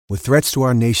With threats to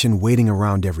our nation waiting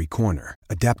around every corner,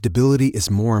 adaptability is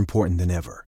more important than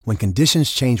ever. When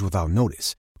conditions change without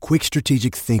notice, quick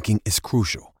strategic thinking is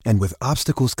crucial. And with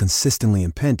obstacles consistently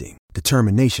impending,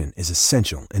 determination is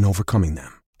essential in overcoming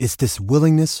them. It's this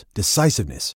willingness,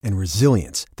 decisiveness, and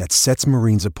resilience that sets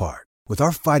Marines apart. With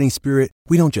our fighting spirit,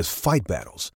 we don't just fight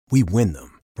battles, we win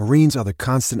them. Marines are the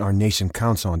constant our nation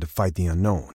counts on to fight the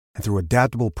unknown. And through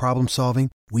adaptable problem solving,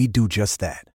 we do just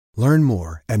that. Learn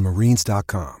more at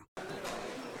marines.com.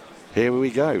 Here we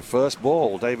go. First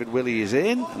ball. David Willey is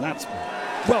in, and that's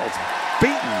well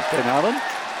beaten Finn Allen.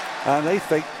 And they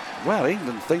think, well,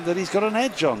 England think that he's got an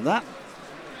edge on that.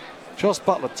 Joss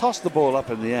Butler tossed the ball up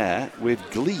in the air with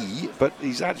glee, but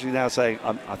he's actually now saying,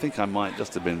 I think I might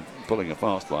just have been pulling a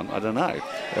fast one. I don't know.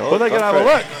 But they're going to have a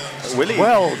look. Willie.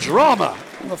 Well, drama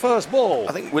on the first ball.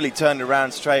 I think Willie turned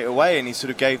around straight away and he sort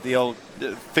of gave the old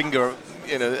finger,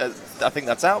 I think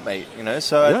that's out, mate.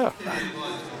 So yeah.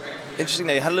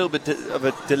 Interestingly, he had a little bit of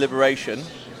a deliberation.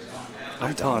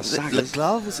 The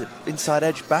glove, is it inside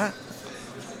edge back?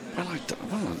 Well,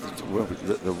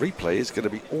 the replay is going to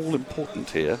be all important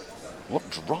here. What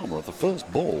drama of the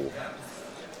first ball.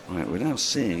 Right, we're now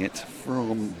seeing it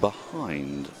from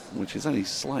behind, which is only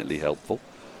slightly helpful.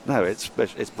 No, it's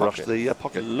brushed the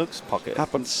pocket. It looks pocket.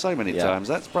 Happened so many times.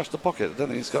 That's brushed the pocket. I don't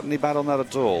think it's got any bad on that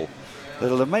at all.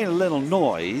 It'll have made a little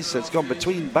noise, so it's gone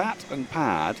between bat and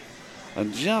pad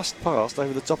and just passed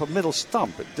over the top of middle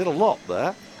stump. It did a lot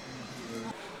there.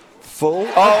 Full.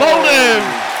 Oh! Bowled him!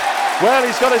 Well,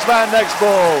 he's got his man next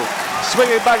ball.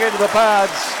 Swinging back into the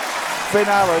pads. Finn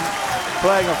Allen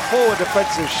playing a forward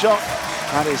defensive shot,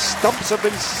 and his stumps have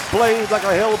been splayed like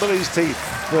a hillbilly's teeth.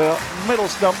 The middle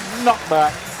stump knocked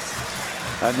back.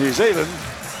 And New Zealand,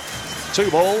 2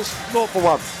 balls, 0 for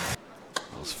 1.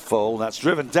 That's full. That's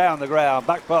driven down the ground,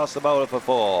 back past the bowler for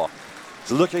 4.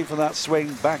 He's looking for that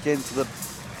swing back into the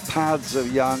pads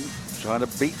of Young, trying to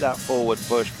beat that forward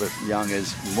push, but Young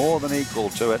is more than equal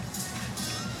to it.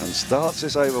 And starts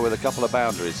this over with a couple of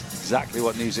boundaries. Exactly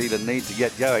what New Zealand need to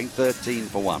get going. 13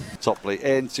 for 1. Topley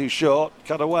in, too short.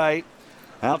 Cut away.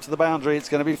 Out to the boundary. It's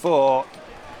going to be 4.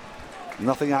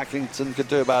 Nothing Atkinson could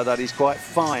do about that. He's quite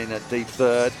fine at deep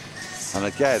third. And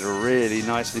again, a really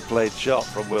nicely played shot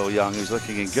from Will Young, who's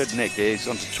looking in good nick. He's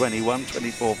on to 21,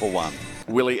 24 for 1.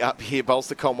 Willie up here, bowls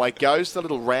to Conway. Goes to the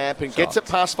little ramp and gets it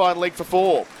past fine leg for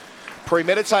 4.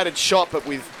 Premeditated shot, but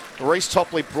with Reece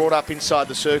Topley brought up inside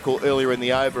the circle earlier in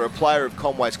the over. A player of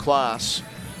Conway's class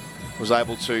was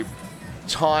able to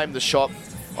time the shot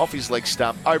off his leg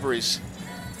stump, over his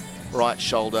right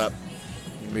shoulder.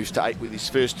 He moves to 8 with his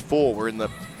first 4. We're in the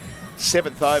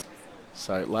 7th over.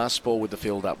 So last ball with the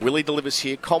field up. Willie delivers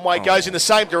here. Conway goes in the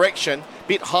same direction,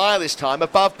 bit higher this time,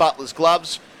 above Butler's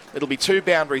gloves. It'll be 2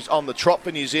 boundaries on the trot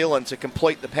for New Zealand to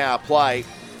complete the power play.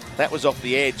 That was off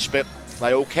the edge, but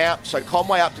they all count. So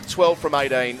Conway up to 12 from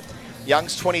 18.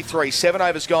 Young's 23. 7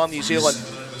 overs gone. New Zealand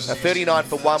 39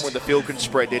 for 1 with the field can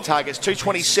spread. Their target's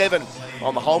 227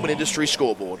 on the Holman Industries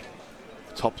scoreboard.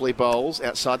 Topley bowls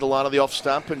outside the line of the off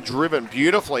stump and driven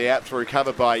beautifully out through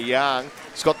cover by Young.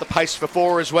 He's got the pace for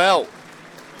 4 as well.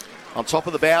 On top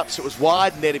of the bounce, it was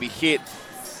wide and there to be hit,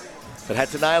 but had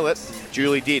to nail it.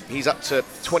 Julie did. He's up to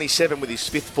 27 with his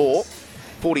 5th 4.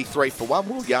 43 for 1.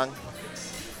 Will Young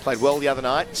played well the other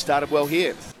night, started well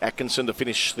here. Atkinson to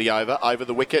finish the over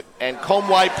the wicket, and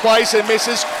Conway plays and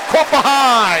misses. Caught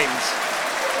behind!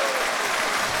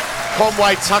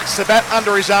 Conway tucks the bat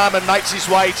under his arm and makes his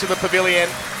way to the pavilion.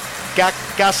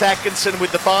 Gus Atkinson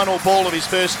with the final ball of his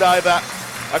first over.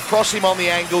 Across him on the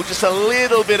angle, just a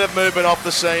little bit of movement off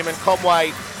the seam, and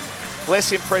Conway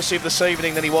less impressive this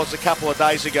evening than he was a couple of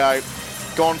days ago.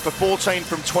 Gone for 14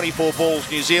 from 24 balls.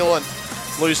 New Zealand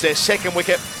lose their 2nd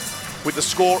wicket with the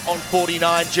score on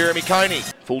 49, Jeremy Coney.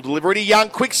 Full delivery to Young,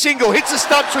 quick single, hits the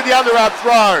stumps with the underarm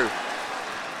throw.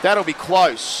 That'll be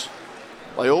close.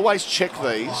 They always check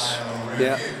these.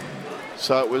 Yeah.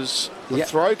 So it was the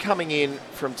throw coming in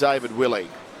from David Willey,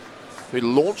 who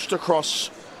launched across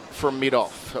from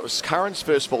mid-off. That was Curran's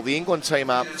first ball. The England team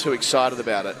aren't too excited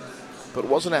about it, but it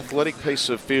was an athletic piece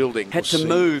of fielding. Had to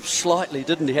move slightly,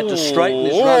 didn't he? Had to straighten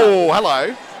his run. Oh, hello.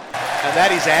 And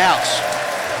that is out.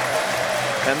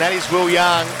 And that is Will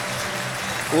Young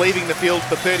leaving the field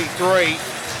for 33.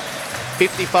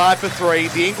 55 for 3.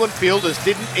 The England fielders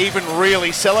didn't even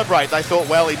really celebrate. They thought,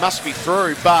 well, he must be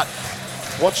through. But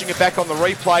watching it back on the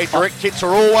replay, direct hits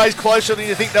are always closer than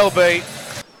you think they'll be.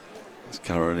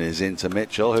 Curran is into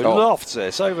Mitchell, who lofts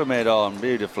this over mid-on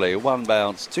beautifully. 1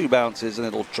 bounce, 2 bounces, and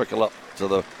it'll trickle up to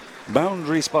the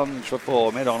boundary sponge for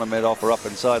 4. Mid-on and mid-off are up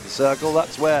inside the circle.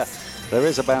 That's where there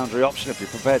is a boundary option if you're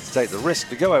prepared to take the risk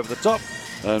to go over the top.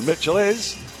 And Mitchell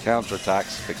is.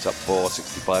 counter-attacks, picks up 4,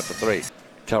 65 for 3.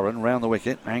 Curran round the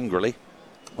wicket, angrily.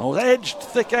 Oh, edged,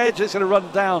 thick edge, it's going to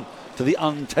run down to the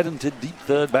untenanted deep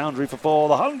third boundary for 4.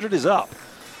 The 100 is up.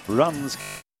 Runs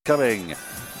coming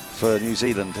for New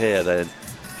Zealand here then.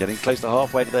 Getting close to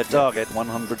halfway to their target,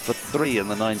 100 for 3 in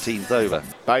the 19th over.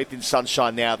 Bathed in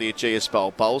sunshine now, the Aegeus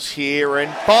Bowl. Bowls here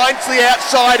and finds the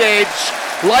outside edge.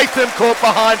 Latham caught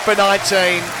behind for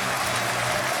 19.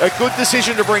 A good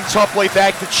decision to bring Topley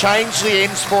back to change the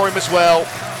ends for him as well.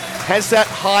 Has that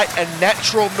height and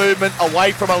natural movement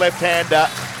away from a left-hander.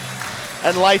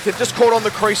 And Latham just caught on the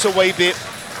crease a wee bit.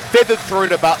 Feathered through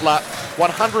to Butler.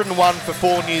 101 for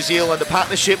 4 New Zealand. A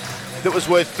partnership that was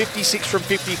worth 56 from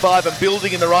 55 and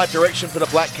building in the right direction for the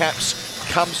Blackcaps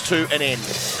comes to an end.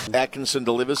 Atkinson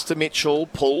delivers to Mitchell,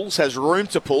 pulls, has room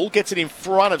to pull, gets it in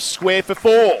front of square for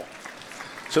 4.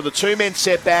 So the 2-men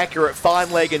set back are at fine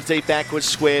leg and deep backwards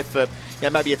square for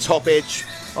maybe a top edge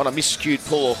on a miscued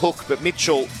pull or hook, but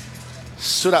Mitchell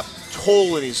stood up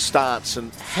tall in his stance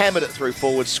and hammered it through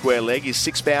forward square leg. His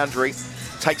 6th boundary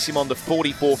takes him on to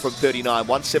 44 from 39,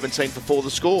 117 for 4 the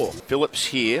score. Phillips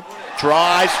here,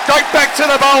 drives, straight back to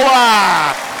the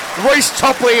bowler! Reece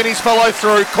Topley and his follow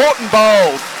through, caught and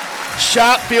bowled.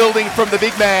 Sharp fielding from the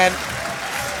big man.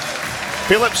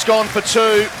 Phillips gone for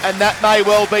 2, and that may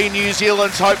well be New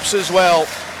Zealand's hopes as well.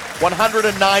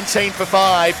 119 for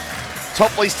 5.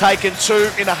 Topley's taken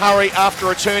 2 in a hurry after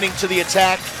returning to the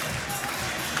attack.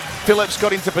 Phillips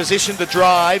got into position to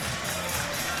drive.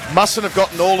 Mustn't have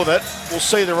gotten all of it. We'll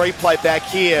see the replay back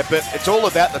here, but it's all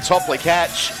about the Topley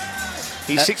catch.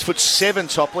 He's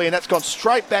 6'7", Topley, and that's gone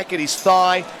straight back at his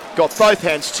thigh. Got both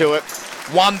hands to it.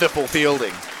 Wonderful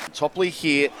fielding. Topley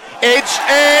here, edge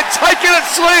and taking it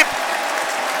slip.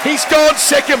 He's gone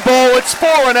second ball. It's 4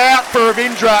 and out for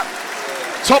Ravindra.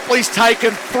 Topley's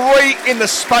taken 3 in the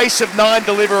space of 9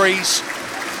 deliveries.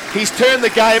 He's turned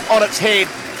the game on its head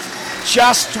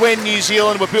just when New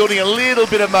Zealand were building a little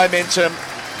bit of momentum.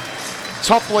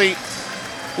 Topley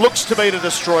looks to be the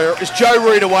destroyer. It's Joe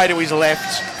Root away to his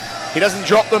left. He doesn't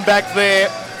drop them back there.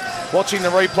 Watching the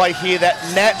replay here,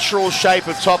 that natural shape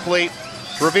of Topley.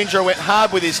 Ravindra went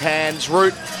hard with his hands.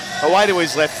 Root away to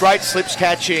his left. Great slips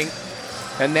catching.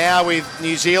 And now with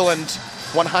New Zealand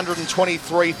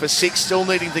 123 for 6, still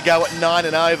needing to go at 9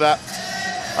 and over.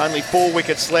 Only 4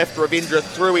 wickets left. Ravindra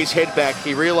threw his head back.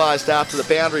 He realised after the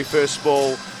boundary first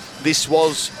ball, this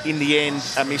was, in the end,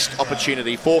 a missed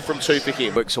opportunity. 4 from 2 for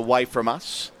him. Works away from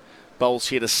us. Bowls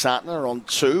here to Sartner on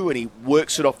 2, and he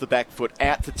works it off the back foot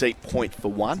out to deep point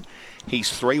for 1. He's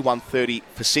 3, 130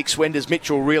 for 6. When does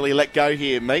Mitchell really let go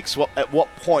here, Meeks? At what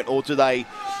point, or do they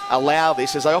allow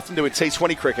this, as they often do in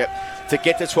T20 cricket, to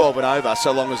get to 12 and over,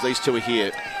 so long as these two are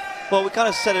here? Well, we kind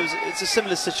of said it's a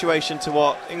similar situation to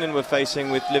what England were facing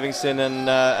with Livingston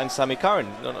and Sammy Curran.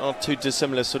 Not too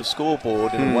dissimilar sort of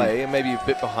scoreboard in a way, and maybe a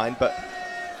bit behind, but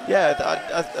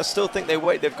yeah, I still think they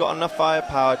wait. They've got enough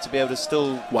firepower to be able to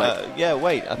still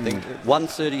wait. I think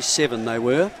 137 they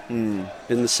were in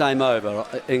the same over.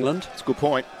 England. That's a good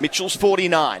point. Mitchell's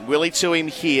 49. Willie to him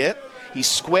here. He's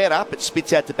squared up. It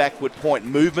spits out to backward point.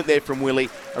 Movement there from Willie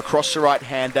across the right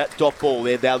hander. Dot ball.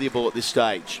 They're valuable at this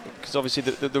stage. Because obviously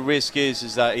the risk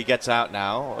is that he gets out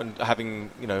now and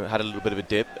having had a little bit of a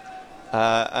dip,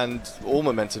 and all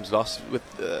momentum's lost with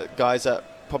guys that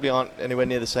probably aren't anywhere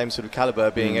near the same sort of caliber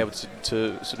being able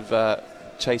to sort of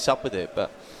chase up with it.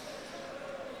 But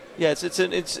yeah, it's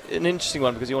an interesting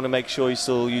one because you want to make sure you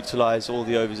still utilise all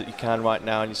the overs that you can right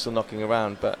now and you're still knocking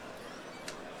around. But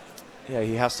yeah,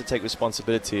 he has to take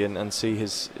responsibility and see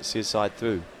his side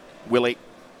through. Willie,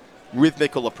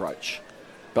 rhythmical approach.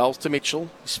 Bowls to Mitchell.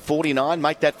 He's 49.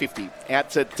 Make that 50. Out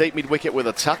to deep mid-wicket with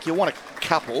a tuck. You want a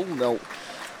couple.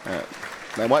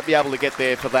 They won't be able to get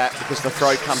there for that because the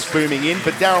throw comes booming in.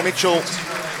 But Daryl Mitchell,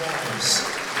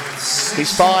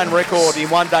 his fine record in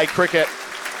one-day cricket,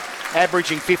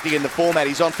 averaging 50 in the format.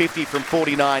 He's on 50 from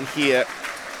 49 here.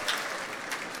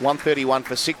 131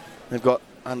 for 6. They've got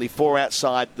only 4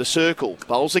 outside the circle.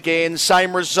 Bowls again.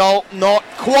 Same result. Not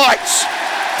quite.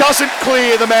 Doesn't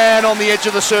clear the man on the edge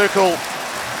of the circle.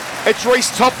 It's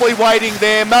Reece Topley waiting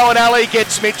there. Moeen Ali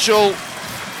gets Mitchell.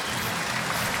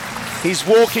 He's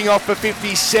walking off for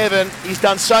 57. He's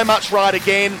done so much right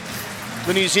again,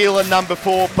 the New Zealand number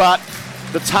 4, but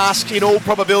the task in all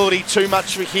probability too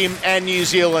much for him and New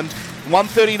Zealand.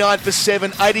 139 for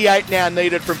 7, 88 now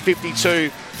needed from 52,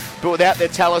 but without their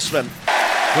talisman.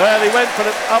 Well, he went for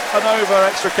the up and over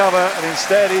extra cover, and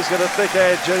instead he's got a thick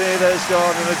edge, and it has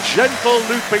gone in a gentle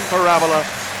looping parabola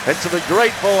into the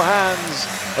grateful hands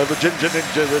of the ginger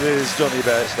ninja that is Johnny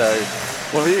Bairstow.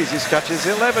 One of the easiest catches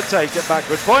he'll ever take at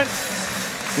backward point.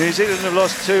 New Zealand have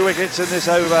lost 2 wickets in this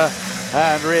over.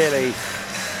 And really,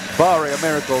 barring a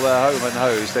miracle, they're home and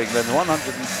hosed. England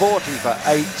 140 for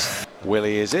 8.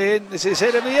 Willie is in. This is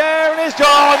hit in the air and it's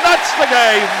gone. That's the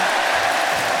game.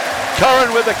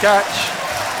 Curran with the catch.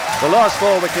 The last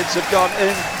 4 wickets have gone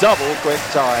in double quick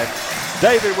time.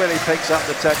 David Willey picks up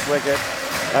the 10th wicket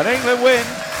and England win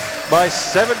by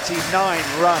 79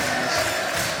 runs.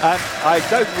 And I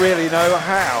don't really know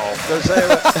how, because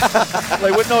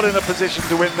they were not in a position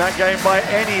to win that game by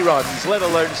any runs, let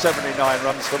alone 79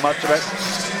 runs for much of it.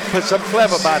 But some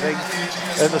clever batting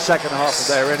in the second half of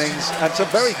their innings, and some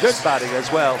very good batting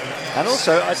as well. And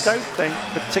also, I don't think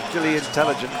particularly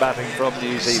intelligent batting from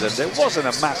New Zealand. It wasn't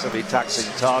a massively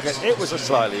taxing target. It was a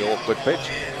slightly awkward pitch.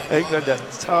 England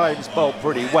at times bowled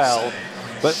pretty well,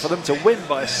 but for them to win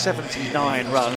by 79 runs,